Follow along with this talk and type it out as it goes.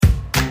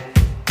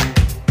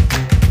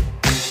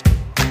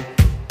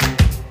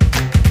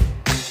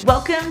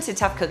Welcome to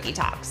Tough Cookie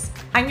Talks.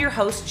 I'm your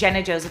host,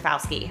 Jenna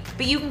Josephowski,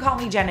 but you can call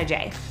me Jenna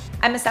J.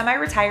 I'm a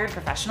semi-retired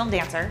professional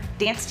dancer,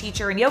 dance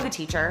teacher, and yoga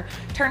teacher,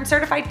 turned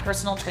certified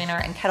personal trainer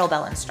and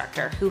kettlebell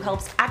instructor who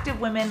helps active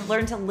women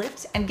learn to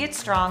lift and get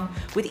strong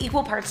with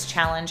equal parts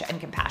challenge and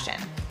compassion.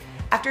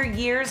 After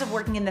years of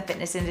working in the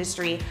fitness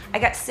industry, I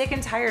got sick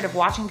and tired of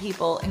watching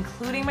people,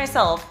 including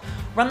myself,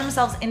 run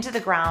themselves into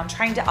the ground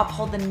trying to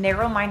uphold the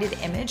narrow-minded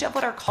image of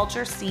what our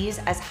culture sees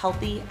as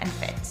healthy and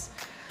fit.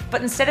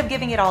 But instead of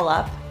giving it all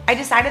up, I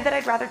decided that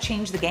I'd rather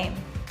change the game,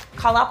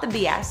 call out the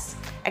BS,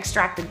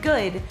 extract the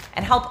good,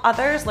 and help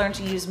others learn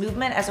to use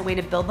movement as a way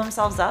to build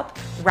themselves up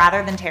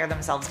rather than tear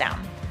themselves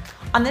down.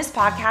 On this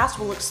podcast,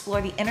 we'll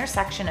explore the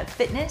intersection of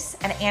fitness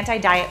and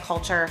anti-diet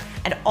culture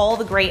and all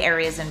the gray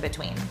areas in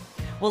between.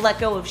 We'll let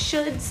go of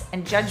shoulds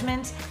and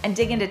judgment and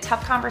dig into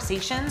tough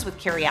conversations with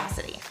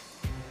curiosity.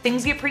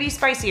 Things get pretty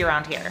spicy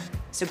around here,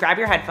 so grab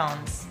your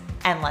headphones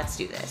and let's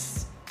do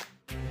this.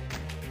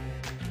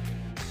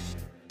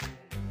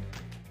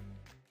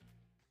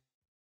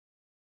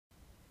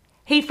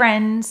 Hey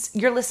friends,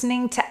 you're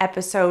listening to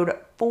episode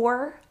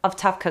 4 of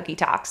Tough Cookie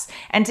Talks,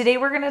 and today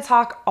we're going to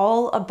talk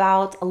all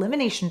about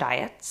elimination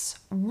diets,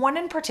 one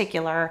in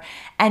particular,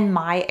 and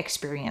my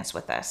experience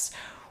with this.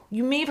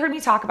 You may have heard me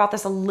talk about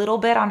this a little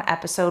bit on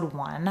episode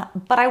 1,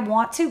 but I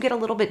want to get a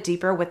little bit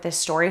deeper with this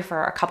story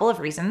for a couple of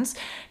reasons.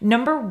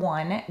 Number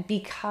one,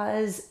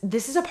 because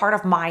this is a part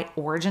of my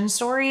origin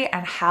story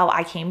and how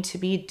I came to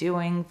be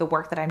doing the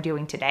work that I'm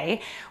doing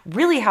today.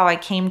 Really how I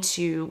came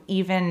to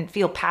even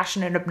feel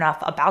passionate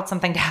enough about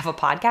something to have a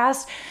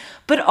podcast,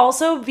 but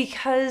also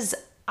because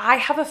I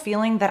have a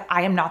feeling that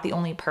I am not the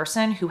only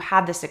person who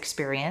had this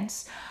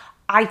experience.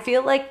 I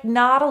feel like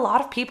not a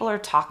lot of people are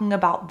talking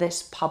about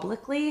this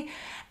publicly.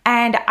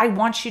 And I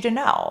want you to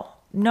know,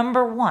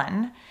 number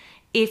one,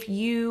 if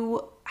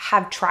you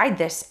have tried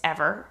this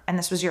ever, and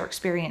this was your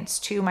experience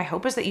too, my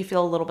hope is that you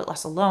feel a little bit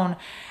less alone.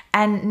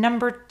 And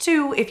number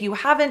two, if you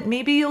haven't,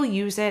 maybe you'll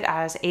use it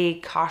as a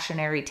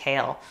cautionary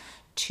tale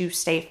to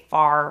stay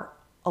far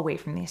away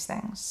from these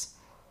things.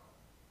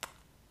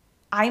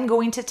 I'm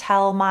going to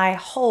tell my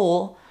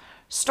whole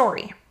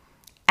story.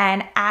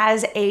 And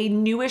as a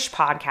newish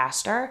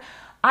podcaster,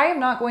 I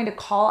am not going to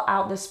call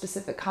out this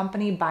specific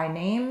company by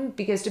name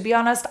because, to be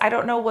honest, I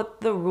don't know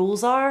what the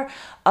rules are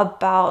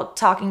about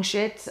talking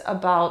shit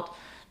about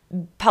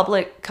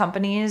public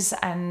companies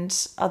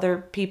and other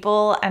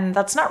people, and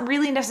that's not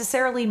really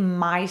necessarily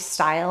my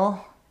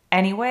style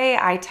anyway.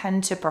 I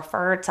tend to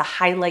prefer to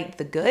highlight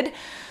the good,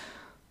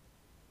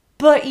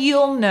 but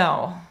you'll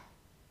know.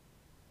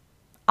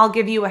 I'll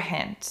give you a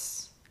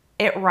hint.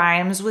 It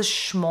rhymes with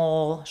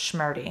schmoll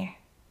schmurdy.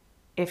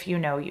 If you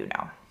know, you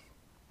know.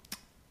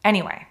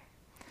 Anyway,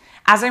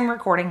 as I'm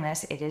recording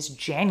this, it is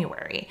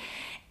January.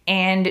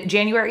 And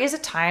January is a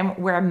time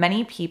where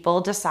many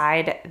people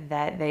decide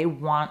that they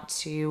want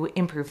to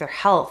improve their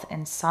health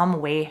in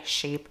some way,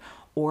 shape,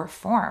 or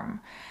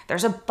form.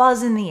 There's a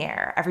buzz in the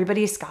air.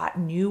 Everybody's got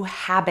new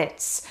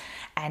habits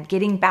and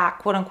getting back,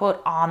 quote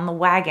unquote, on the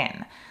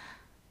wagon.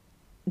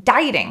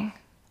 Dieting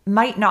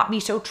might not be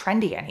so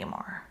trendy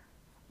anymore,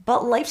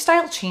 but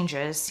lifestyle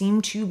changes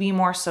seem to be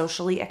more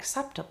socially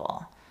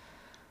acceptable.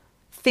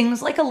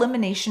 Things like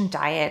elimination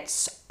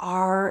diets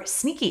are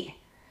sneaky.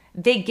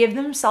 They give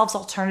themselves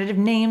alternative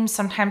names,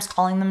 sometimes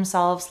calling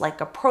themselves like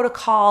a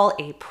protocol,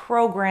 a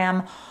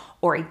program,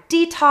 or a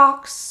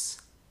detox,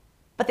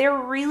 but they're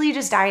really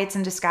just diets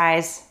in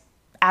disguise,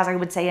 as I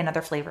would say,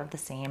 another flavor of the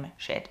same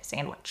shit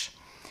sandwich.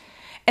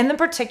 In the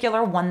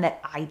particular one that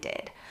I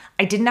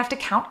didn't have to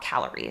count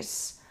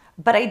calories,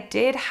 but I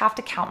did have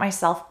to count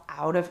myself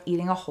out of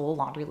eating a whole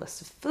laundry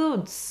list of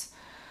foods.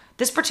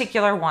 This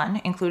particular one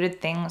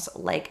included things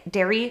like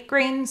dairy,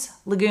 grains,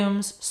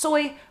 legumes,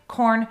 soy,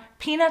 corn,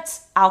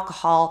 peanuts,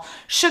 alcohol,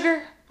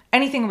 sugar,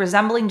 anything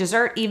resembling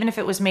dessert, even if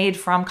it was made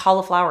from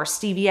cauliflower,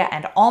 stevia,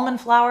 and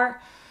almond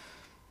flour.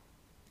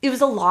 It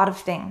was a lot of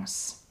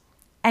things.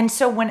 And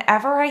so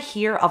whenever I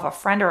hear of a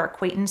friend or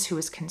acquaintance who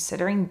is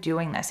considering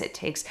doing this, it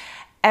takes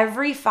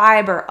every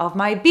fiber of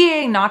my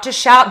being not to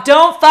shout,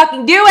 "Don't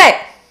fucking do it!"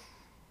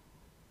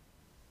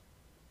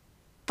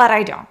 But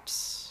I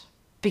don't.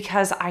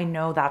 Because I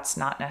know that's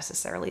not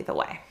necessarily the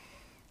way.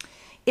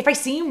 If I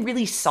seem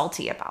really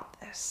salty about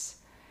this,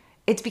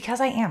 it's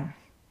because I am.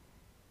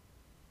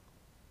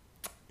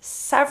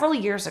 Several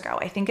years ago,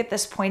 I think at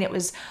this point it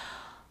was,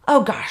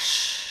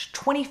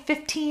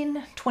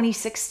 2015,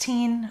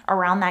 2016,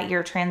 around that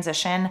year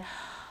transition,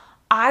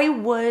 I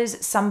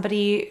was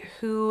somebody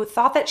who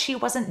thought that she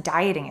wasn't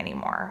dieting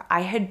anymore.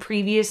 I had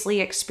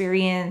previously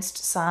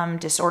experienced some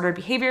disordered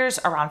behaviors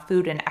around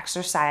food and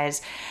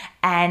exercise,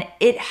 and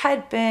it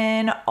had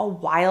been a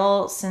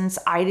while since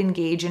I'd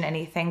engaged in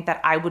anything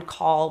that I would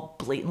call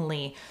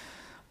blatantly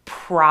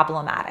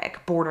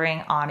problematic,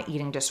 bordering on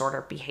eating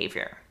disorder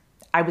behavior.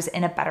 I was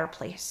in a better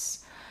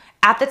place.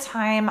 At the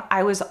time,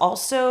 I was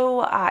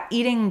also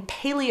eating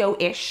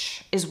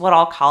paleo-ish, is what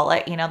I'll call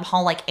it, the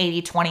whole like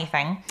 80-20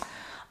 thing.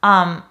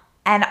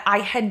 And I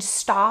had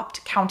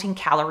stopped counting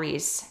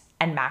calories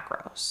and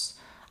macros.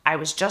 I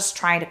was just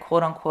trying to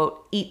quote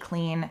unquote eat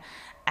clean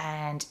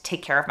and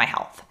take care of my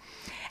health.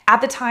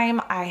 At the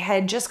time, I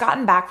had just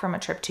gotten back from a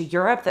trip to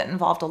Europe that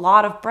involved a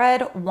lot of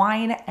bread,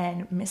 wine,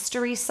 and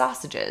mystery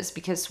sausages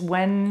because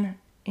when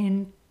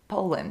in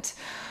Poland.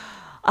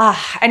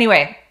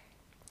 Anyway,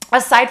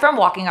 aside from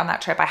walking on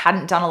that trip, I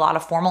hadn't done a lot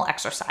of formal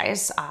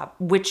exercise,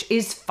 which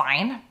is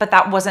fine, but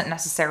that wasn't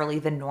necessarily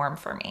the norm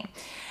for me.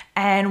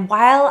 And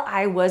while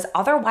I was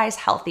otherwise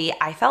healthy,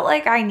 I felt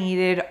like I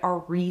needed a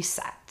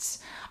reset.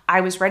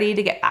 I was ready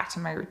to get back to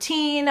my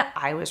routine.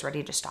 I was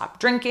ready to stop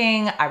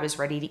drinking. I was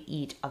ready to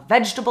eat a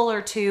vegetable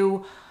or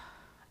two.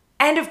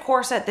 And of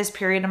course, at this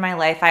period in my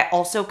life, I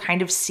also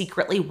kind of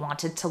secretly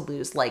wanted to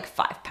lose like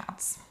 5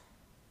 pounds.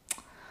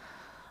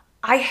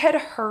 I had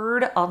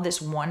heard of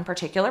this one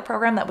particular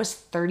program that was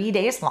 30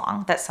 days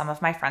long that some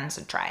of my friends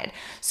had tried.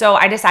 So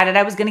I decided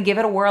I was going to give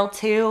it a whirl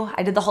too.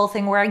 I did the whole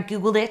thing where I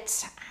Googled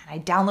it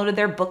and I downloaded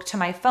their book to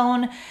my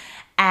phone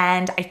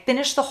and I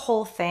finished the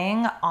whole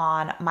thing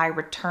on my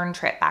return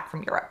trip back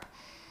from Europe.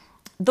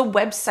 The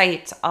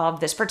website of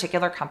this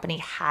particular company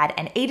had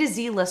an A to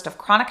Z list of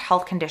chronic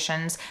health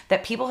conditions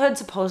that people had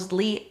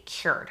supposedly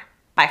cured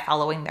by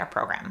following their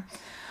program.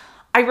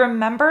 I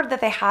remembered that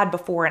they had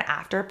before and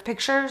after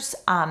pictures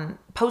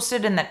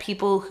posted and that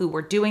people who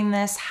were doing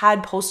this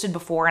had posted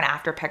before and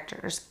after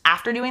pictures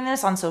after doing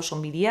this on social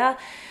media.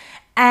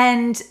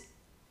 And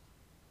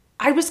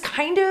I was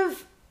kind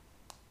of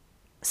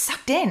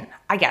sucked in,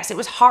 I guess. It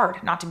was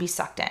hard not to be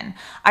sucked in.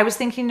 I was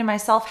thinking to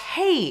myself,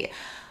 hey,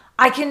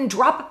 I can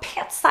drop a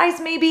pant size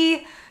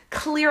maybe,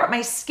 clear up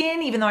my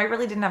skin, even though I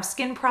really didn't have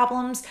skin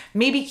problems,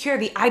 maybe cure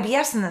the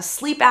IBS and the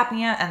sleep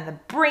apnea and the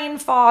brain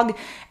fog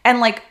and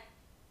like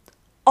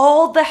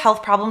all the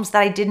health problems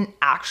that I didn't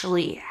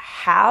actually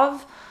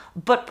have,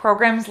 but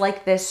programs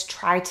like this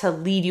try to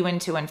lead you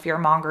into and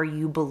fearmonger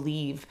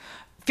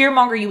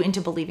you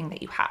into believing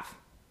that you have.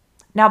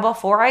 Now,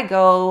 before I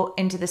go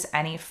into this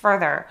any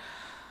further,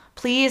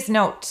 please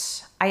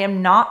note, I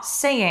am not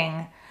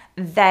saying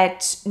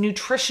that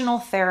nutritional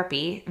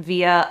therapy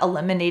via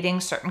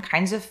eliminating certain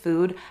kinds of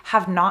food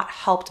have not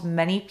helped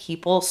many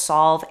people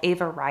solve a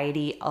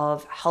variety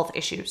of health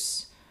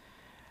issues.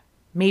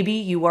 Maybe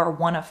you are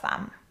one of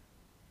them.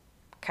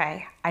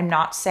 Okay, I'm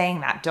not saying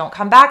that. Don't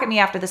come back at me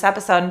after this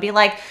episode and be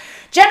like,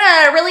 Jenna,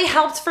 it really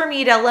helped for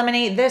me to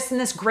eliminate this and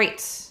this.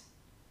 Great.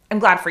 I'm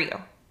glad for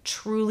you.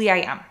 Truly I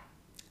am.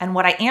 And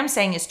what I am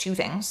saying is 2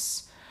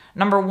 things.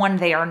 Number 1,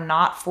 they are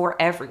not for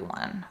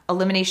everyone.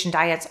 Elimination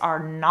diets are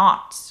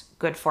not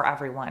good for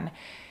everyone.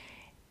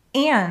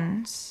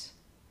 And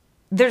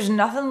there's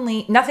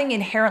nothing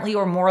inherently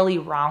or morally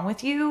wrong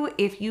with you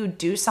if you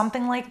do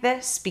something like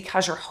this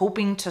because you're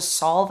hoping to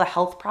solve a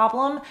health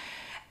problem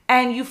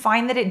and you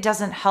find that it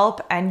doesn't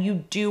help and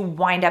you do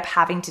wind up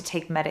having to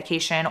take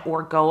medication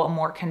or go a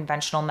more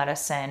conventional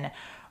medicine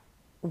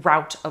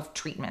route of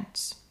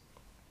treatment.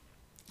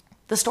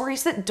 The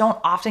stories that don't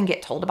often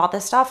get told about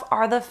this stuff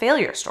are the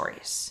failure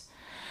stories.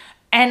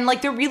 And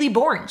like the really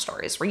boring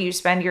stories where you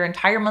spend your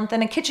entire month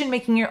in a kitchen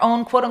making your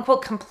own quote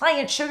unquote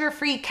compliant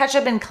sugar-free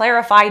ketchup and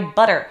clarified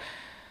butter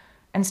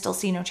and still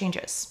see no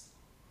changes.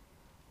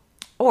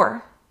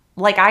 Or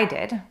like I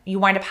did, you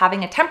wind up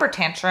having a temper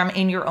tantrum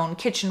in your own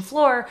kitchen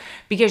floor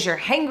because you're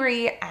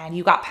hangry and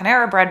you got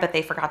Panera bread, but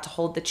they forgot to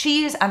hold the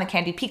cheese and the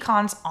candied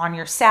pecans on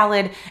your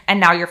salad, and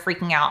now you're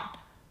freaking out.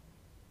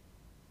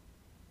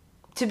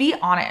 To be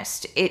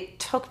honest, it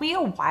took me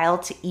a while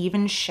to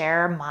even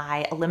share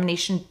my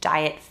elimination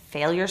diet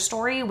failure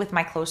story with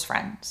my close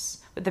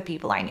friends, with the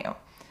people I knew.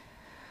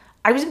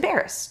 I was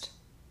embarrassed.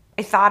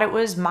 I thought it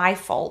was my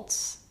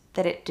fault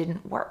that it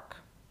didn't work.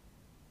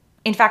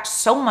 In fact,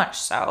 so much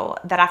so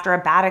that after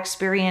a bad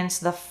experience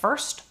the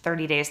first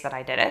 30 days that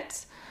I did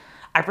it,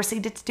 I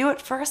proceeded to do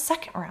it for a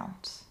second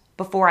round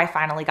before I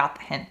finally got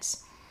the hint.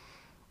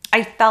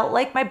 I felt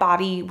like my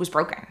body was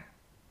broken.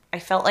 I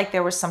felt like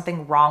there was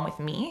something wrong with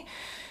me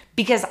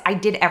because I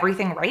did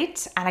everything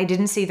right and I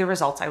didn't see the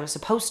results I was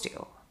supposed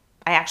to.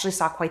 I actually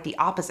saw quite the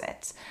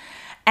opposite.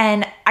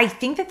 And I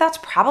think that that's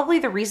probably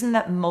the reason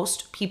that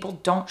most people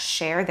don't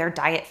share their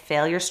diet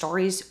failure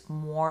stories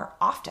more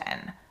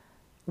often.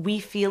 We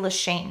feel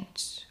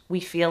ashamed. We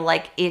feel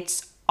like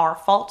it's our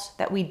fault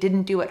that we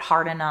didn't do it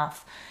hard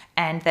enough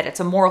and that it's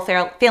a moral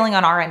failing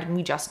on our end and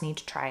we just need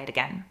to try it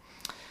again.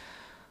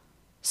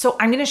 So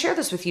I'm going to share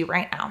this with you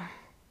right now.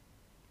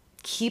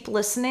 Keep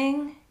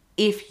listening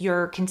if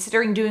you're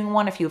considering doing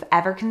one, if you've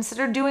ever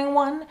considered doing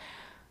one.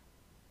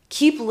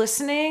 Keep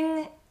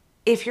listening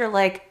if you're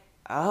like,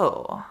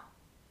 oh,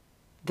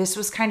 this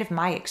was kind of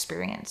my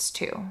experience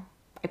too.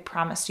 I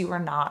promise you are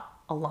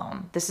not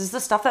alone. This is the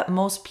stuff that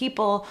most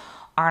people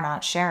are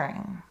not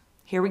sharing.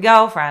 Here we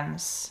go,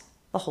 friends.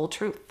 The whole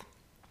truth.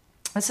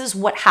 This is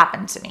what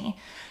happened to me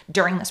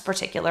during this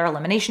particular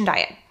elimination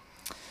diet.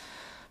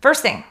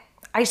 First thing,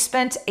 I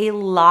spent a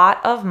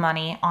lot of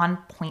money on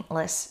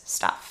pointless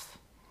stuff.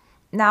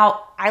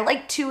 Now, I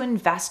like to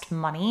invest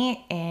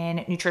money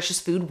in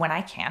nutritious food when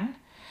I can,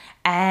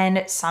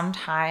 and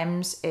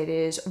sometimes it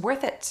is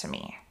worth it to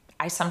me.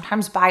 I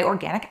sometimes buy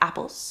organic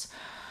apples.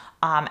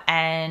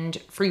 and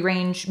free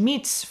range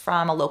meats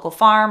from a local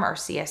farm or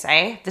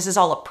CSA. This is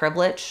all a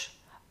privilege,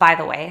 by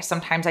the way.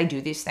 Sometimes I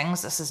do these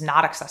things. This is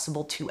not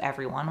accessible to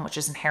everyone, which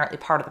is inherently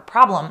part of the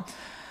problem.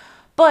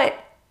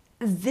 But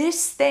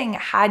this thing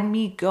had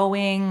me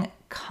going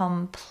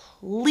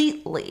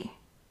completely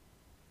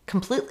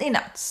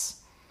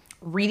nuts,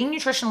 reading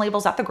nutrition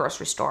labels at the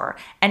grocery store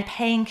and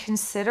paying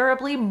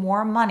considerably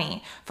more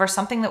money for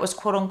something that was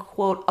quote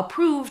unquote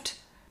approved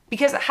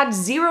because it had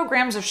 0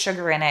 grams of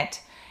sugar in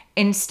it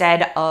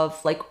instead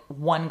of like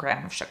 1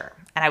 gram of sugar.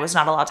 And I was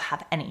not allowed to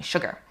have any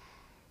sugar.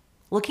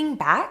 Looking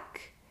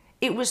back,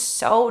 it was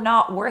so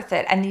not worth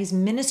it. And these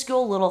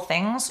minuscule little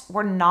things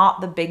were not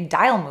the big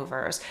dial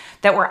movers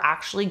that were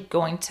actually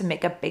going to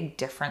make a big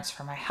difference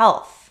for my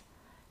health.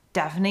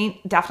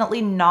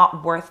 Definitely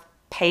not worth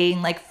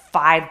paying like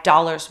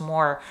 $5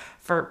 more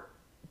for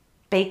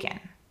bacon,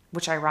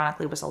 which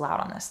ironically was allowed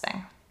on this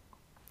thing.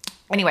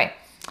 Anyway,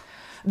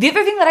 the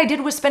other thing that I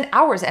did was spend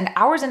hours and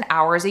hours and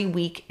hours a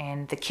week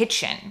in the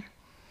kitchen.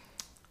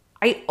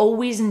 I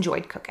always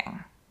enjoyed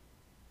cooking,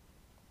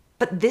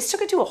 but this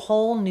took it to a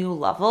whole new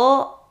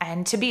level.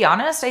 And to be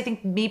honest, I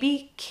think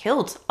maybe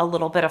killed a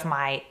little bit of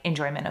my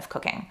enjoyment of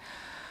cooking.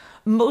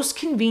 Most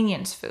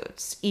convenience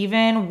foods,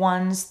 even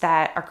ones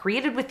that are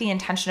created with the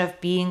intention of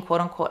being quote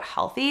unquote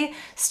healthy,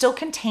 still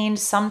contained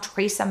some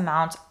trace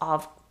amount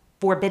of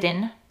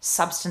forbidden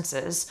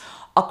substances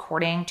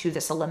according to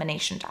this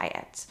elimination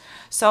diet.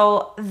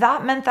 So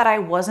that meant that I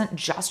wasn't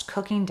just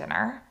cooking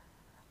dinner,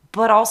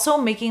 but also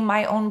making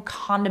my own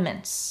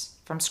condiments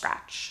from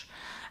scratch.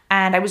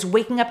 And I was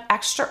waking up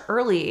extra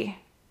early,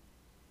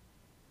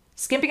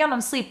 skimping out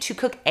on sleep to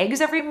cook eggs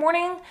every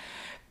morning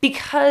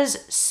because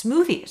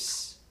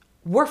smoothies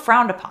were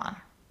frowned upon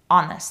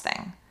on this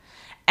thing.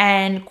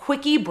 And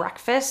quickie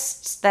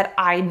breakfasts that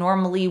I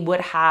normally would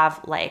have,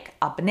 like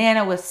a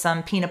banana with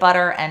some peanut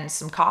butter and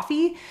some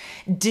coffee,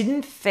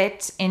 didn't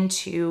fit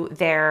into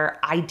their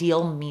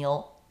ideal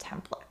meal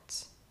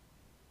template.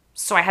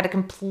 So I had to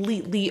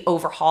completely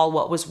overhaul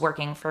what was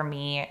working for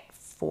me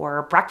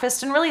for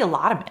breakfast and really a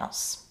lot of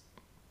meals.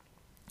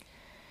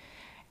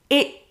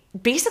 It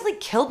basically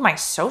killed my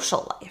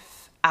social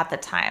life at the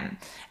time.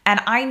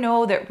 And I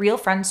know that real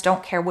friends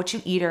don't care what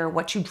you eat or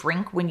what you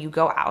drink when you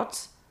go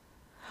out.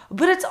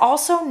 But it's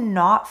also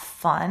not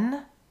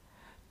fun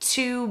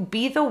to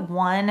be the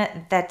one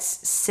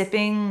that's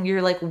sipping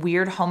your like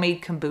weird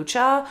homemade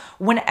kombucha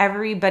when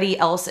everybody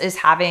else is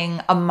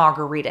having a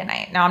margarita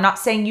night. Now, I'm not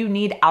saying you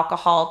need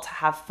alcohol to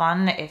have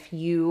fun if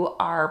you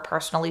are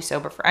personally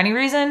sober for any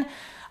reason.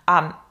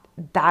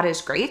 That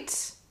is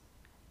great.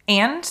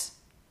 And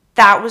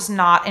that was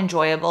not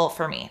enjoyable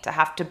for me to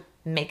have to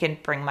make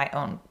and bring my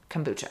own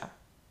kombucha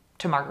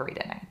to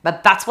margarita night.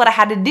 But that's what I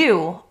had to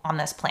do on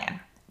this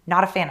plan.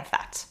 Not a fan of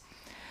that.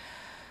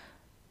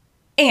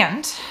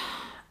 And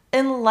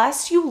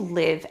unless you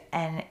live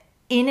in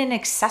an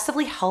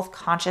excessively health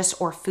conscious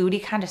or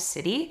foodie kind of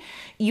city,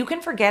 you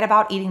can forget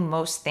about eating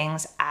most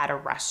things at a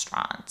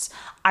restaurant.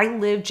 I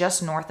live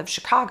just north of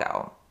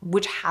Chicago,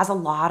 which has a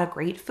lot of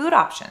great food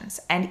options.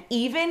 And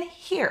even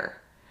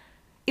here,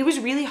 it was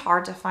really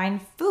hard to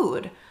find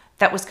food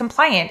that was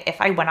compliant if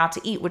I went out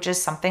to eat, which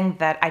is something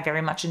that I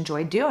very much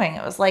enjoyed doing.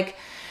 It was like,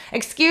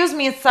 excuse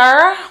me,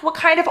 sir, what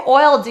kind of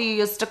oil do you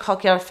use to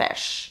cook your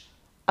fish?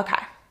 Okay,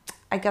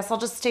 I guess I'll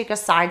just take a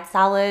side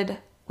salad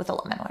with a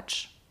lemon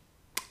wedge.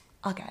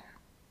 Again,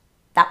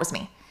 that was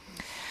me.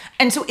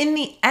 And so in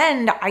the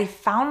end, I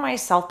found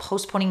myself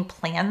postponing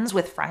plans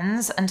with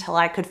friends until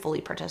I could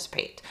fully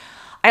participate.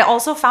 I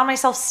also found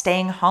myself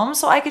staying home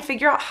so I could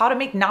figure out how to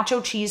make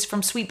nacho cheese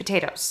from sweet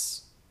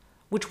potatoes,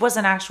 which was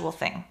an actual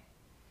thing.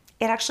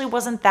 It actually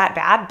wasn't that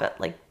bad, but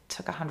like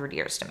took 100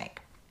 years to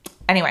make.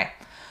 Anyway,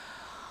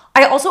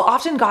 I also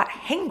often got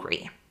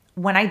hangry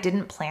when I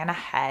didn't plan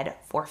ahead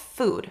for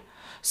food.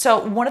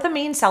 So one of the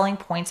main selling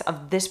points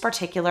of this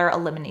particular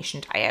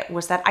elimination diet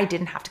was that I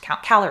didn't have to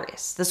count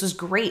calories. This was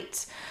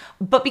great.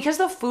 But because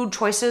the food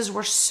choices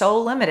were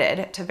so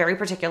limited to very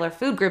particular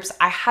food groups,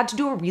 I had to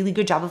do a really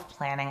good job of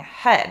planning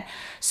ahead.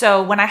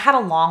 So when I had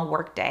a long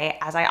work day,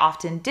 as I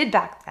often did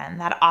back then,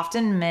 that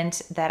often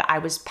meant that I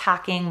was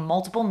packing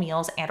multiple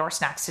meals and or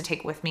snacks to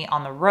take with me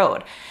on the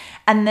road.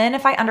 And then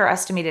if I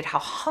underestimated how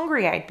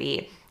hungry I'd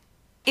be,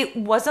 it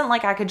wasn't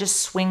like I could just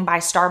swing by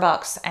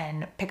Starbucks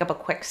and pick up a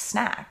quick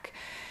snack.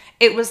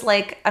 It was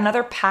like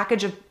another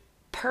package of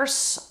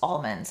purse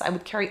almonds. I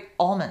would carry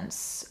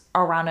almonds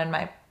around in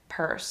my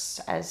purse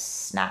as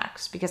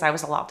snacks because I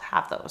was allowed to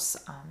have those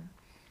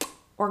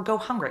or go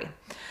hungry.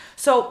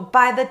 So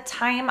by the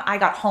time I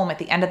got home at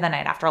the end of the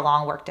night after a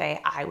long work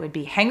day, I would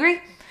be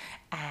hangry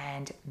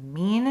and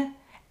mean.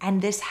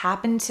 And this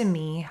happened to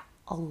me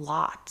a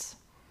lot.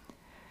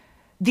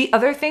 The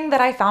other thing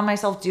that I found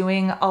myself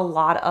doing a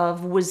lot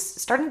of was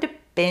starting to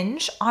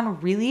binge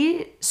on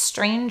really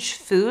strange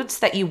foods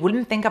that you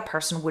wouldn't think a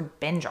person would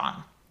binge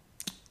on.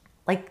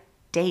 Like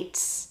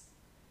dates.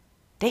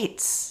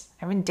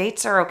 I mean,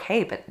 dates are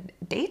okay, but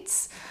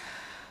dates?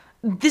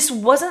 This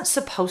wasn't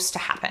supposed to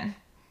happen.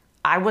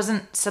 I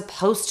wasn't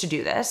supposed to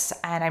do this.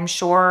 And I'm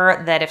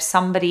sure that if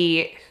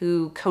somebody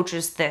who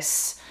coaches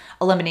this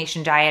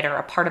elimination diet or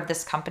a part of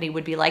this company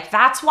would be like,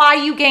 that's why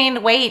you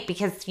gained weight,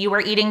 because you were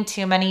eating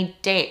too many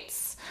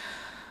dates.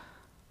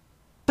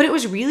 But it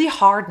was really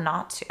hard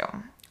not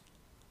to.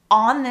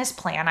 On this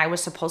plan, I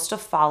was supposed to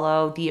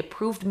follow the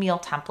approved meal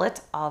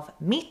template of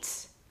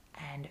meat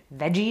and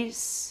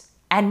veggies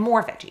and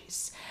more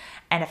veggies.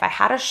 And if I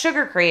had a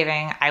sugar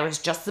craving, I was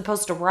just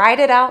supposed to ride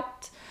it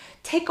out,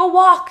 take a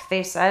walk,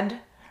 they said,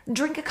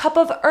 drink a cup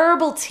of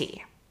herbal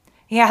tea.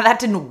 Yeah, that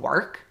didn't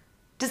work.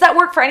 Does that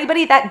work for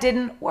anybody? That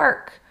didn't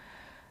work.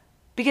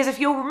 Because if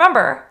you'll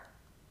remember,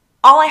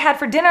 all I had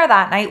for dinner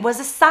that night was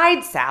a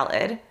side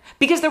salad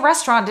because the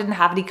restaurant didn't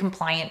have any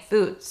compliant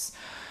foods.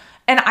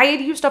 And I had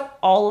used up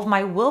all of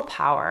my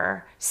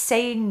willpower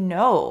saying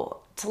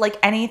no to like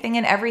anything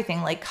and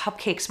everything, like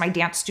cupcakes my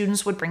dance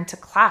students would bring to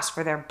class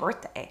for their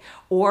birthday,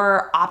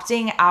 or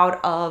opting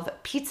out of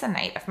pizza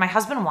night if my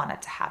husband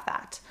wanted to have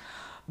that.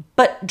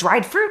 But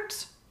dried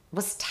fruit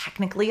was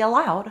technically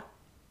allowed.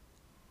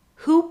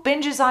 Who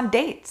binges on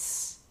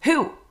dates?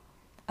 Who?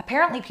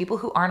 Apparently people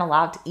who aren't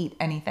allowed to eat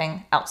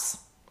anything else.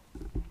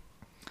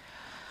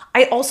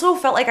 I also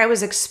felt like I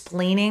was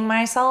explaining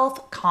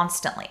myself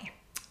constantly.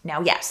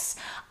 Now, yes,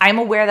 I'm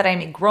aware that I'm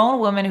a grown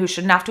woman who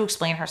shouldn't have to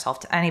explain herself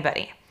to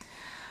anybody.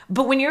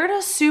 But when you're at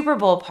a Super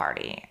Bowl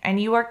party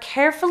and you are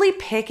carefully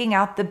picking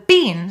out the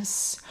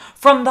beans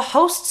from the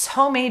host's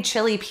homemade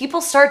chili,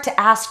 people start to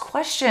ask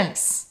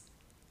questions.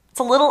 It's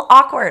a little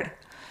awkward.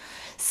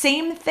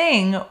 Same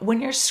thing when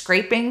you're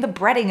scraping the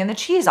breading and the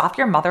cheese off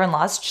your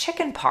mother-in-law's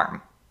chicken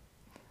parm.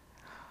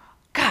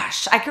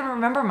 Gosh, I can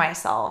remember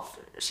myself.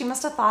 She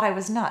must have thought I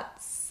was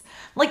nuts.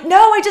 Like, no,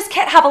 I just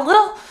can't have a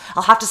little.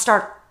 I'll have to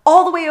start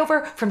all the way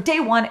over from day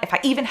one if I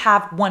even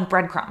have one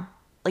breadcrumb.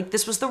 Like,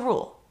 this was the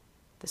rule.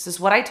 This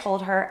is what I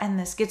told her, and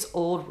this gets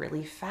old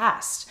really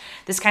fast.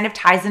 This kind of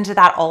ties into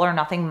that all or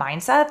nothing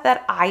mindset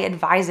that I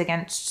advise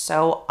against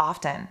so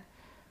often.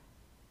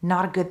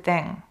 Not a good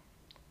thing.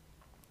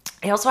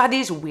 I also had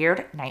these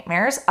weird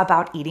nightmares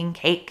about eating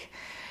cake.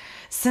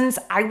 Since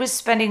I was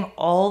spending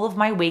all of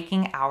my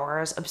waking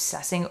hours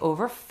obsessing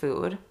over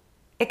food,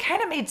 it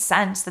kind of made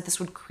sense that this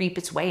would creep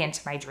its way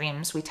into my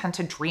dreams. We tend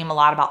to dream a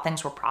lot about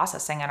things we're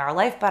processing in our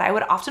life, but I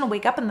would often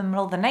wake up in the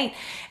middle of the night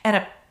in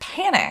a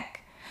panic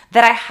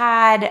that I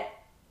had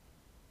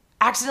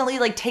accidentally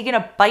like taken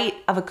a bite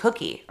of a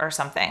cookie or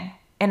something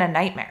in a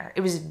nightmare.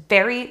 It was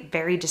very,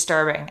 very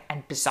disturbing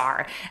and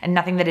bizarre, and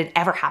nothing that had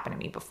ever happened to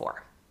me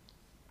before.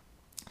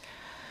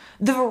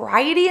 The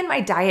variety in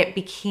my diet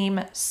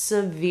became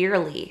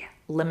severely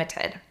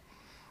limited.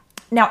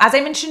 Now, as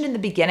I mentioned in the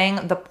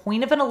beginning, the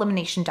point of an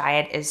elimination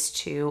diet is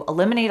to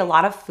eliminate a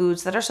lot of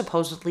foods that are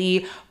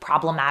supposedly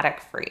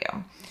problematic for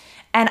you.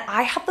 And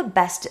I have the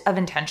best of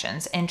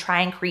intentions in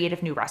trying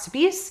creative new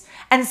recipes,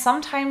 and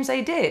sometimes I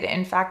did.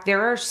 In fact,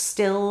 there are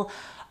still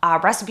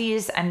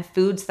recipes and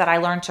foods that I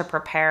learned to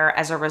prepare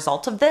as a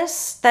result of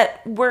this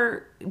that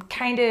were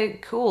kind of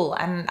cool,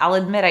 and I'll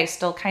admit I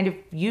still kind of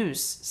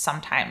use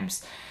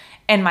sometimes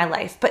in my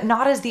life, but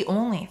not as the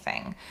only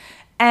thing.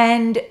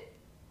 And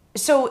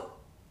so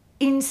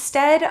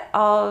instead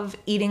of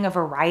eating a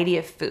variety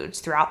of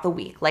foods throughout the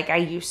week, like I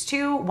used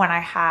to when I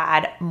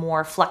had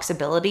more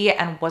flexibility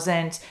and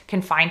wasn't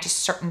confined to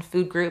certain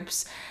food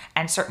groups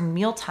and certain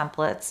meal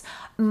templates,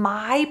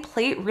 my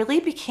plate really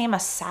became a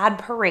sad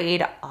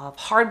parade of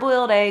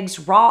hard-boiled eggs,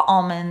 raw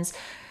almonds,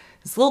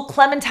 these little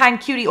clementine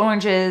cutie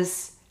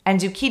oranges, and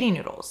zucchini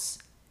noodles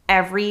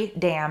every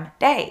damn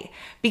day.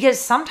 Because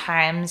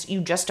sometimes you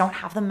just don't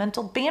have the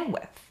mental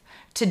bandwidth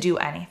to do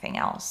anything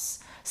else.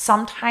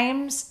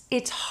 Sometimes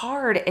it's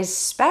hard,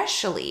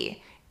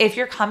 especially if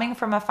you're coming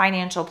from a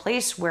financial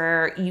place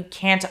where you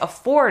can't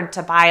afford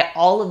to buy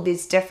all of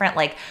these different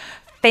like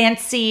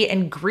fancy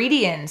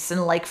ingredients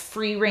and like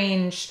free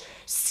range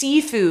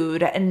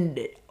seafood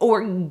and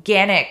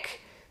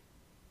organic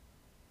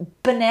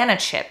banana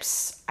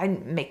chips.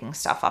 I'm making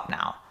stuff up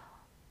now.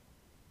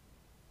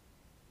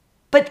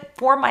 But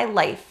for my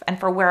life and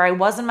for where I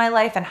was in my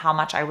life and how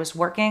much I was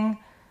working,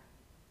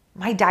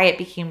 my diet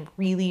became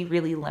really,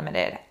 really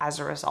limited as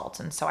a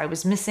result. And so I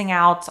was missing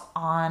out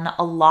on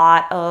a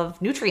lot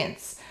of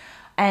nutrients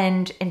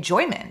and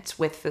enjoyment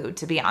with food,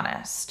 to be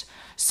honest.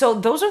 So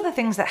those are the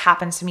things that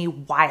happened to me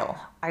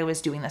while I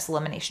was doing this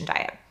elimination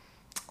diet.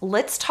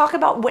 Let's talk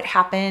about what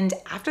happened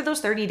after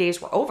those 30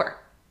 days were over.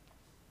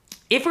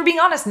 If we're being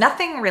honest,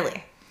 nothing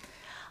really.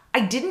 I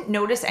didn't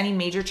notice any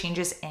major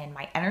changes in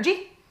my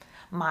energy,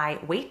 my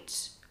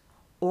weight,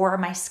 or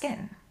my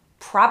skin.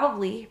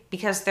 Probably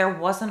because there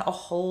wasn't a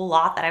whole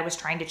lot that I was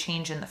trying to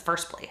change in the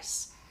first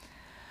place.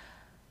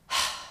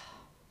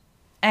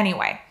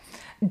 Anyway,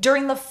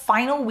 during the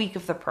final week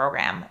of the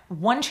program,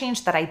 one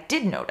change that I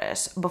did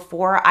notice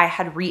before I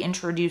had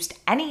reintroduced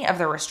any of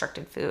the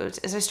restricted foods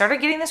is I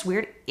started getting this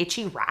weird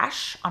itchy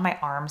rash on my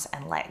arms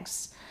and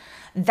legs.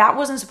 That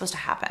wasn't supposed to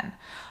happen.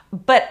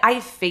 But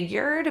I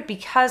figured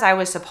because I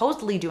was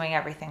supposedly doing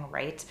everything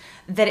right,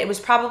 that it was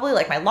probably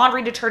like my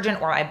laundry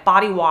detergent or my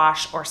body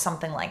wash or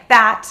something like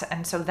that.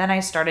 And so then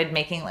I started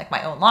making like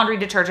my own laundry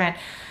detergent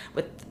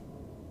with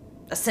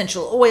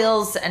essential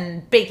oils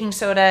and baking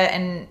soda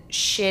and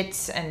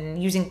shit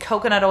and using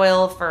coconut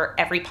oil for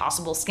every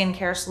possible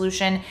skincare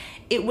solution.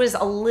 It was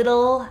a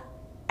little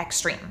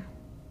extreme.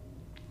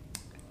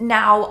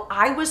 Now,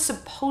 I was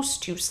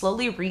supposed to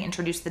slowly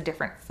reintroduce the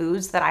different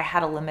foods that I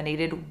had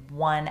eliminated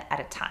one at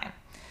a time.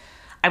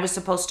 I was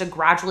supposed to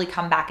gradually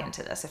come back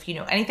into this. If you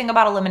know anything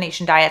about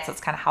elimination diets,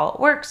 that's kind of how it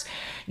works.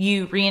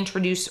 You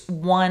reintroduce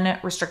one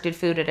restricted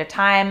food at a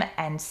time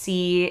and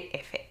see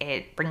if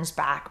it brings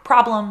back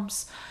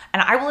problems.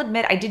 And I will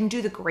admit, I didn't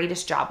do the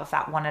greatest job of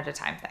that one at a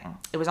time thing.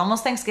 It was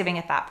almost Thanksgiving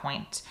at that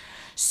point.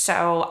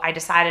 So I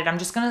decided I'm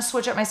just gonna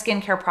switch up my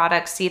skincare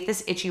products, see if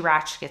this itchy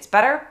rash gets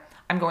better.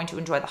 I'm going to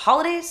enjoy the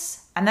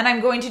holidays, and then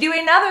I'm going to do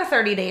another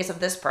 30 days of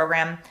this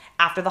program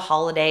after the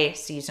holiday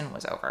season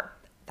was over.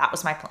 That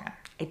was my plan.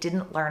 I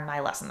didn't learn my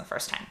lesson the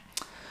first time.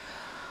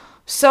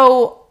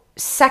 So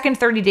second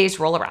 30 days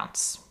roll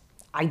around.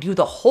 I do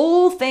the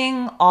whole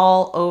thing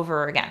all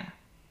over again.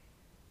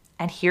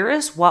 And here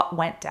is what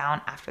went down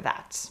after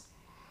that.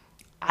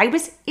 I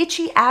was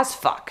itchy as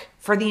fuck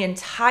for the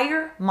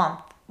entire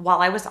month while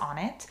I was on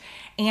it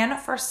and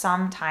for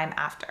some time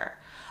after.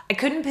 I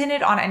couldn't pin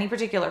it on any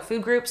particular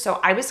food group, so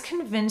I was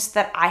convinced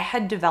that I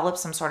had developed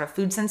some sort of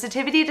food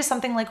sensitivity to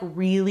something like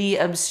really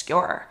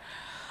obscure.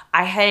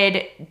 I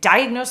had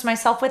diagnosed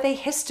myself with a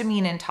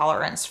histamine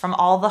intolerance from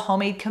all the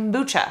homemade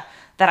kombucha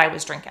that I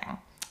was drinking.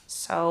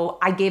 So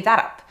I gave that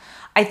up.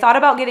 I thought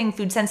about getting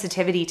food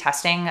sensitivity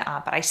testing,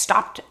 but I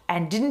stopped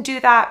and didn't do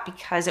that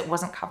because it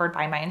wasn't covered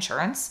by my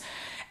insurance.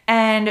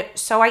 And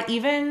so I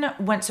even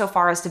went so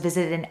far as to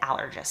visit an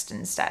allergist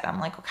instead. I'm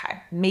like,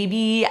 okay,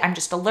 maybe I'm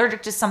just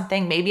allergic to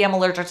something. Maybe I'm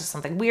allergic to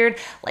something weird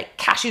like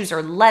cashews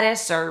or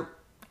lettuce or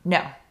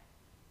no,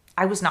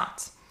 I was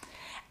not.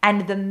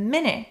 And the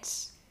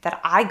minute that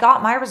I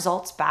got my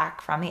results back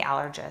from the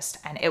allergist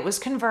and it was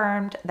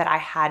confirmed that I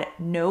had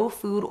no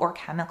food or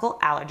chemical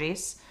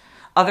allergies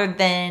other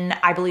than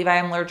I believe I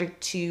am allergic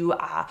to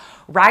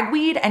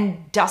ragweed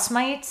and dust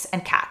mites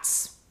and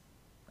cats.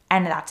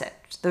 And that's it.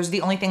 Those are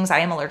the only things I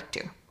am allergic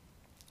to.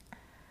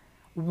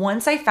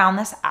 Once I found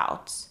this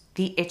out,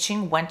 the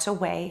itching went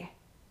away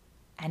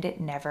and it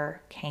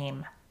never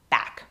came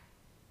back.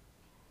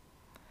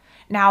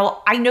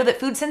 Now, I know that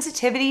food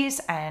sensitivities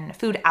and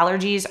food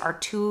allergies are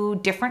two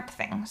different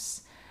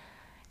things.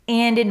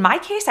 And in my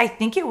case, I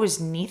think it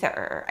was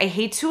neither. I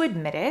hate to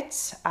admit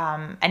it,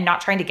 and not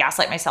trying to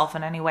gaslight myself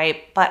in any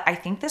way, but I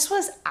think this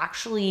was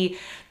actually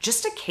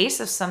just a case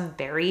of some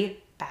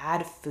very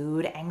bad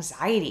food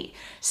anxiety.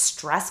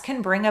 Stress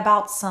can bring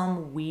about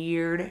some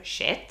weird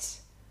shit.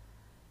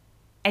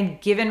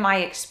 And given my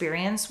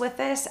experience with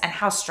this and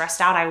how stressed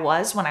out I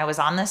was when I was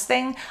on this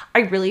thing, I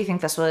really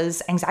think this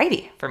was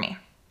anxiety for me.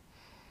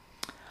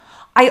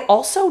 I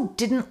also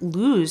didn't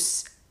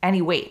lose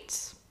any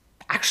weight.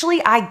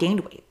 Actually, I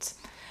gained weight.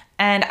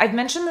 And I've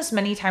mentioned this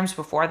many times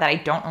before that I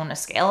don't own a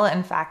scale.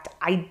 In fact,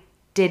 I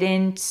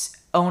didn't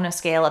own a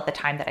scale at the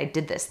time that I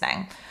did this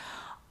thing.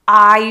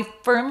 I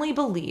firmly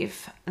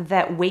believe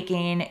that weight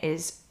gain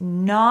is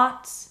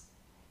not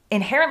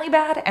inherently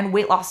bad and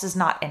weight loss is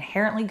not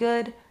inherently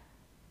good.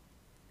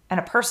 And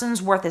a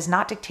person's worth is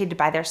not dictated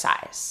by their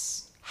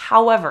size.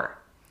 However,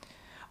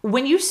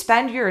 when you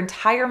spend your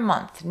entire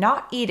month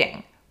not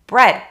eating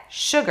bread,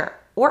 sugar,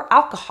 or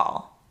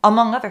alcohol,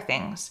 among other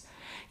things,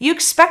 you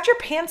expect your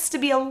pants to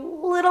be a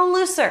little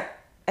looser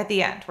at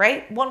the end,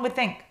 right? One would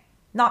think.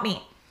 Not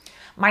me.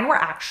 Mine were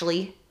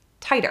actually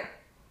tighter.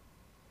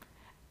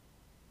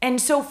 And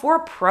so for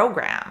a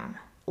program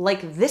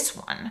like this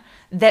one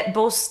that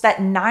boasts that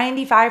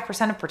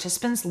 95% of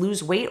participants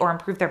lose weight or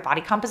improve their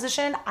body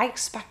composition, I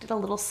expected a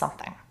little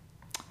something,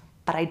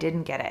 but I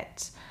didn't get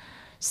it.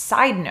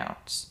 Side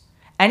note,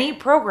 any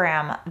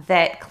program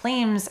that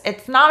claims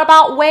it's not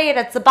about weight,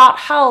 it's about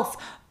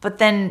health, but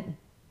then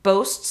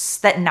boasts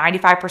that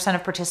 95%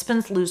 of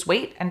participants lose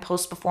weight and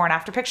posts before and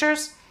after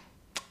pictures,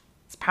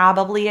 it's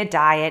probably a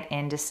diet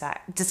in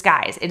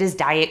disguise. It is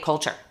diet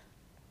culture.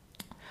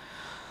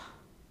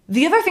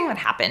 The other thing that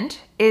happened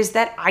is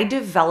that I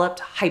developed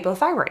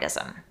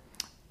hypothyroidism.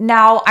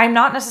 Now, I'm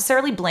not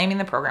necessarily blaming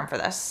the program for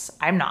this.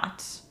 I'm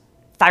not.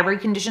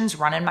 Thyroid conditions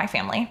run in my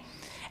family.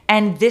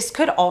 And this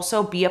could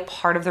also be a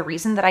part of the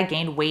reason that I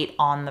gained weight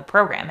on the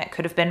program. It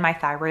could have been my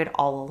thyroid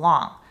all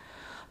along.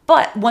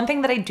 But one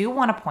thing that I do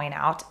want to point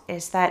out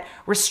is that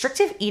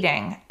restrictive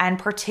eating, and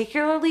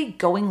particularly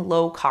going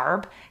low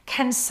carb,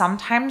 can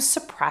sometimes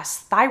suppress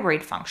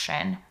thyroid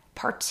function,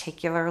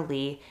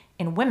 particularly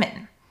in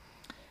women.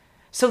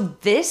 So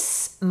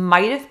this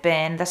might have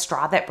been the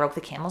straw that broke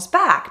the camel's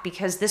back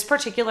because this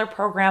particular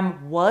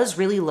program was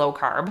really low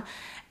carb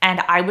and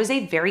I was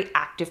a very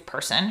active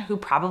person who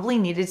probably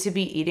needed to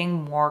be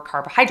eating more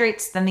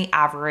carbohydrates than the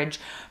average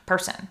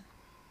person.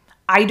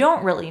 I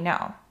don't really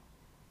know.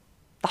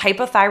 The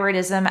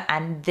hypothyroidism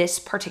and this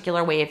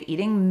particular way of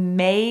eating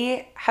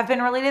may have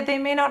been related, they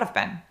may not have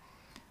been.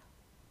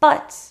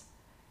 But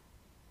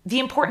the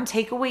important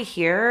takeaway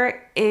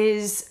here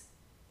is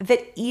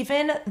that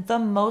even the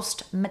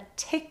most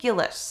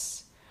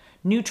meticulous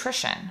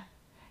nutrition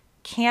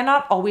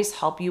cannot always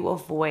help you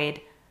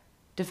avoid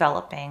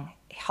developing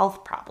a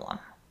health problem.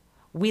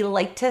 We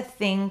like to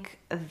think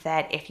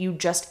that if you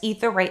just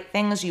eat the right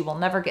things, you will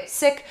never get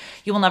sick,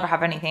 you will never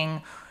have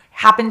anything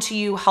happen to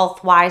you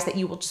health-wise, that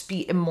you will just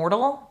be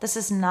immortal. This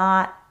is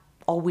not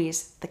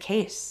always the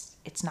case.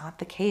 It's not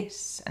the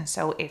case. And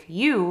so if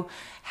you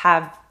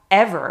have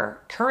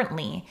ever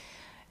currently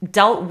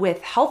dealt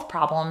with health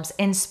problems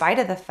in spite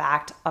of the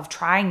fact of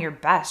trying your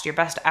best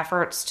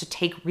efforts to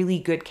take really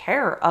good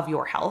care of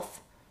your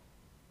health,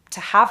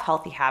 to have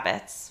healthy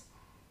habits,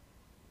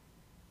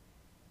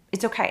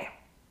 it's okay.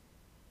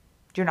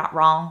 You're not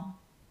wrong.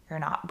 You're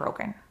not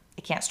broken.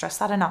 I can't stress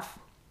that enough.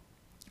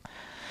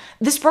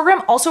 This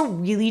program also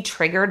really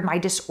triggered my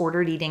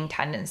disordered eating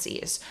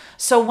tendencies.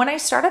 So when I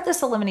started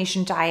this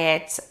elimination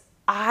diet,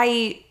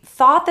 I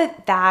thought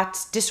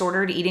that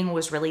disordered eating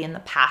was really in the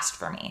past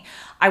for me.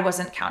 I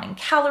wasn't counting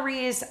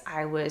calories.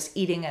 I was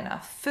eating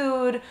enough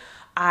food.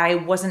 I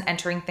wasn't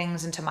entering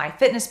things into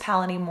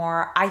MyFitnessPal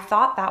anymore. I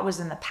thought that was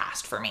in the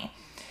past for me.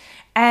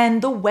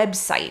 And the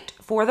website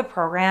for the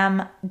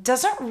program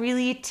doesn't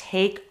really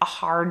take a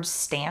hard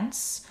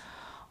stance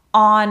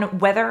on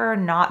whether or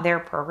not their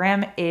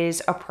program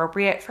is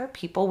appropriate for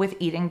people with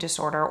eating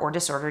disorder or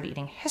disordered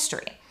eating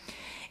history.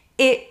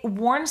 It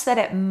warns that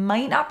it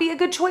might not be a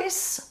good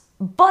choice,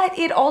 but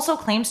it also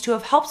claims to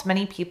have helped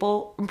many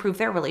people improve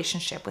their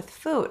relationship with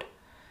food.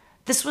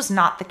 This was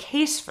not the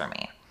case for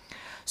me.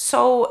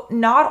 So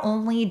not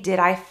only did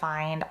I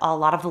find a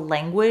lot of the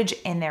language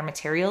in their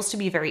materials to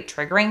be very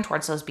triggering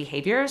towards those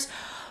behaviors,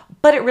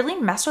 but it really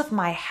messed with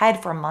my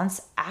head for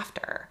months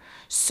after.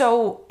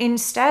 So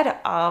instead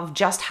of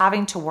just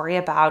having to worry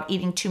about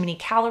eating too many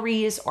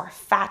calories or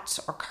fats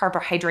or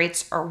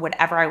carbohydrates or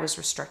whatever I was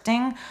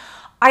restricting,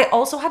 I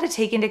also had to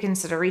take into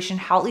consideration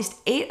how at least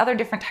 8 other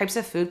different types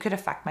of food could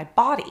affect my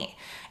body.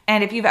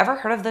 And if you've ever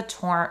heard of the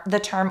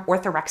term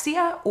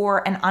orthorexia,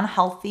 or an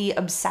unhealthy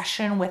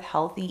obsession with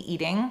healthy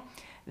eating,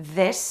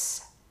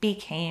 this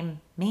became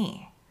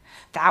me.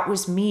 That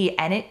was me,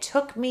 and it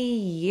took me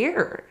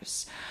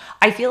years.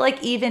 I feel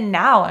like even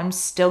now I'm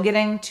still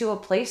getting to a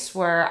place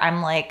where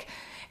I'm like,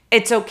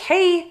 it's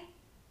okay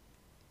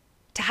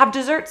to have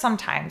dessert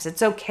sometimes.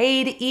 It's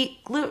okay to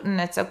eat gluten.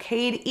 It's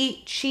okay to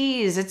eat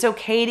cheese. It's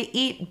okay to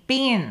eat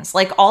beans.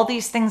 Like all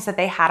these things that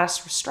they had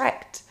us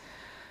restrict.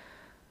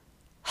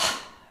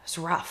 It was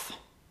rough.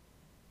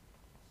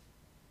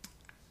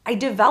 I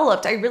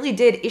really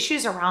did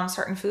issues around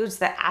certain foods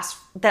that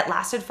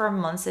lasted for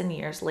months and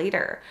years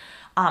later.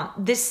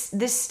 This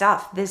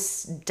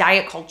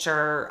diet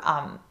culture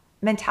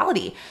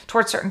mentality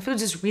towards certain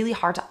foods is really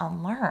hard to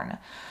unlearn.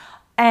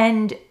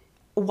 And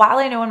while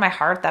I know in my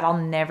heart that I'll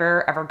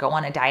never ever go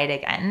on a diet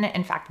again,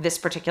 in fact, this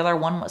particular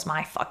one was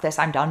my fuck this,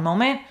 I'm done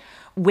moment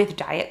with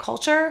diet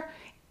culture,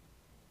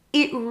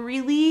 it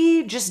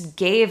really just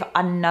gave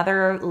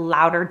another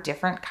louder,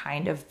 different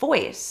kind of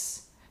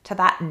voice to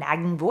that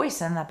nagging voice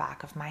in the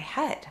back of my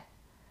head.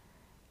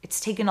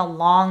 It's taken a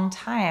long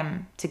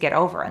time to get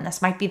over, and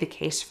this might be the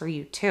case for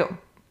you too.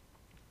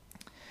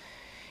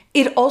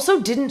 It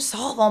also didn't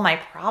solve all my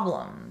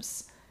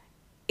problems.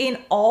 In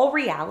all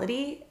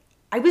reality,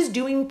 I was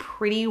doing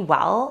pretty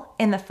well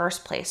in the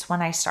first place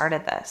when I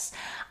started this.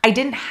 I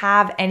didn't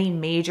have any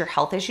major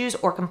health issues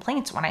or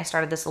complaints when I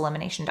started this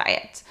elimination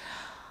diet.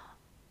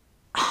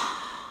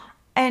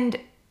 And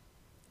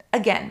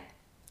again,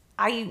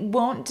 I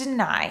won't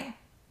deny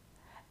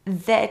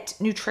that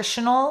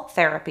nutritional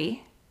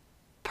therapy,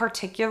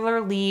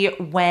 particularly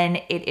when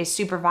it is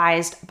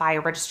supervised by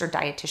a registered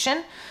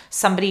dietitian,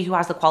 somebody who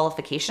has the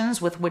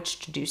qualifications with which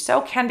to do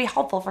so, can be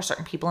helpful for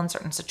certain people in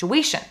certain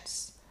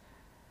situations.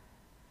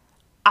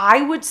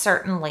 I would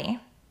certainly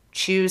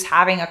choose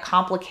having a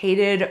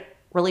complicated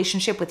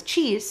relationship with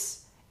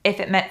cheese if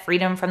it meant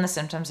freedom from the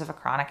symptoms of a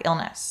chronic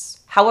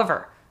illness.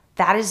 However,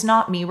 that is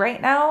not me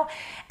right now,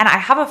 and I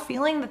have a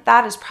feeling that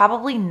that is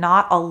probably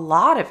not a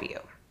lot of you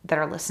that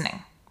are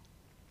listening.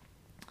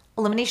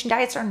 Elimination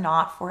diets are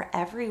not for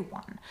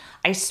everyone.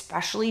 I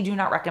especially do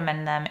not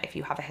recommend them if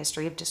you have a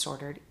history of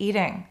disordered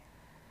eating.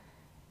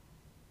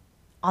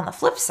 On the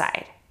flip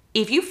side,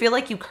 if you feel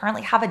like you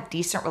currently have a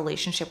decent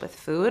relationship with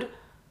food,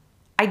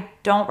 I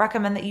don't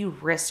recommend that you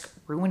risk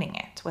ruining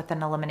it with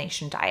an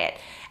elimination diet,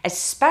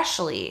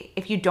 especially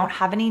if you don't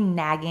have any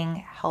nagging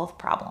health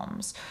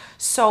problems.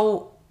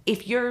 So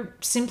if you're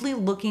simply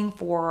looking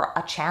for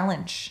a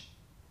challenge,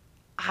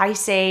 I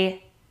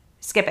say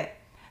skip it.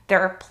 There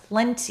are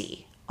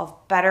plenty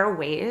of better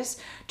ways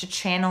to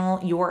channel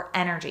your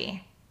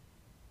energy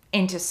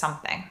into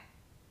something,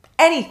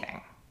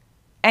 anything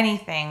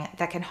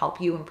that can help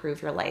you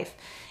improve your life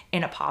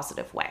in a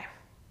positive way.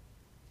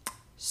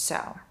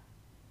 So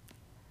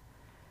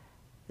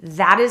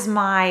that is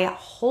my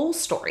whole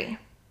story,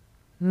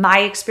 my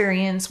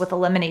experience with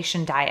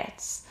elimination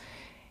diets.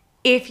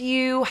 If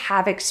you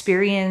have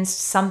experienced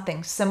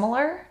something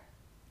similar,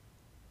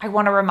 I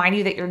want to remind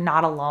you that you're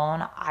not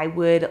alone. I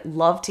would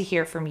love to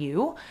hear from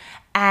you,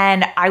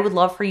 and I would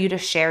love for you to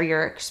share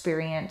your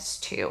experience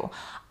too.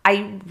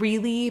 I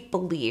really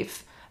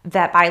believe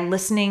that by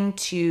listening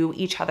to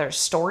each other's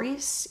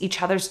stories,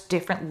 each other's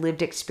different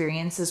lived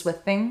experiences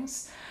with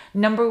things,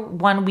 number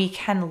one, we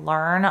can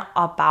learn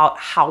about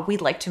how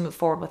we'd like to move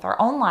forward with our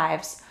own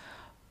lives.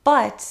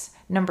 But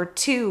number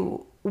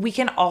two, we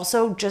can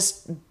also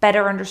just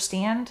better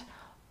understand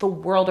the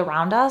world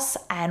around us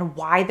and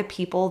why the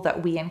people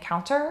that we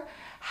encounter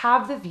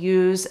have the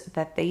views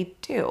that they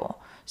do.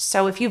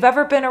 So if you've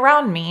ever been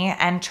around me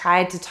and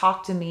tried to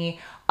talk to me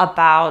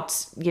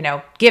about,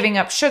 giving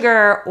up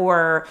sugar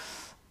or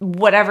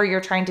whatever you're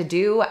trying to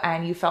do,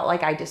 and you felt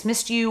like I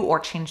dismissed you or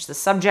changed the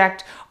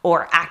subject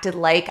or acted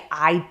like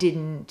I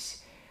didn't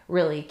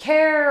really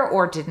care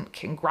or didn't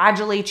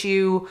congratulate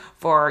you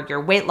for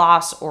your weight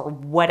loss or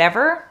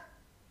whatever,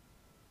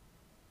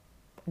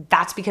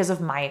 that's because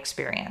of my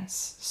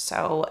experience.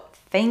 So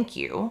thank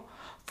you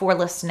for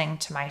listening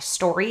to my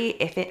story.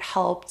 If it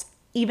helped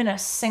even a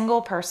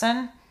single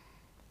person,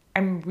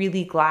 I'm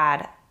really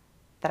glad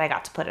that I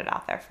got to put it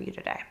out there for you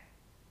today.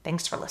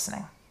 Thanks for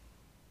listening.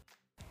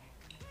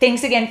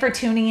 Thanks again for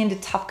tuning into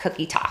Tough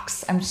Cookie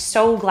Talks. I'm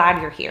so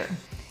glad you're here.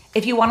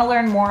 If you want to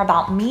learn more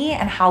about me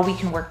and how we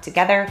can work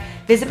together,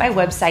 visit my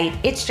website,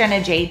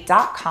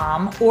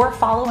 itsjennaj.com, or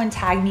follow and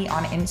tag me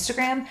on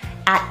Instagram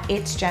at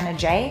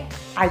itsjennaj.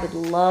 I would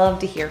love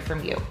to hear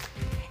from you.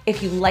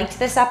 If you liked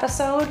this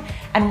episode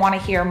and want to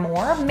hear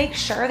more, make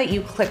sure that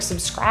you click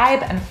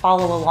subscribe and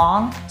follow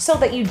along so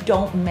that you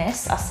don't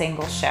miss a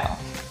single show.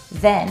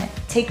 Then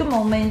take a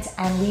moment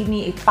and leave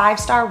me a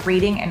 5-star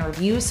rating and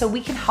review so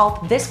we can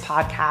help this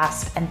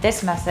podcast and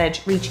this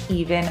message reach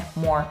even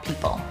more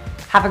people.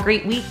 Have a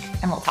great week,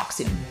 and we'll talk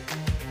soon.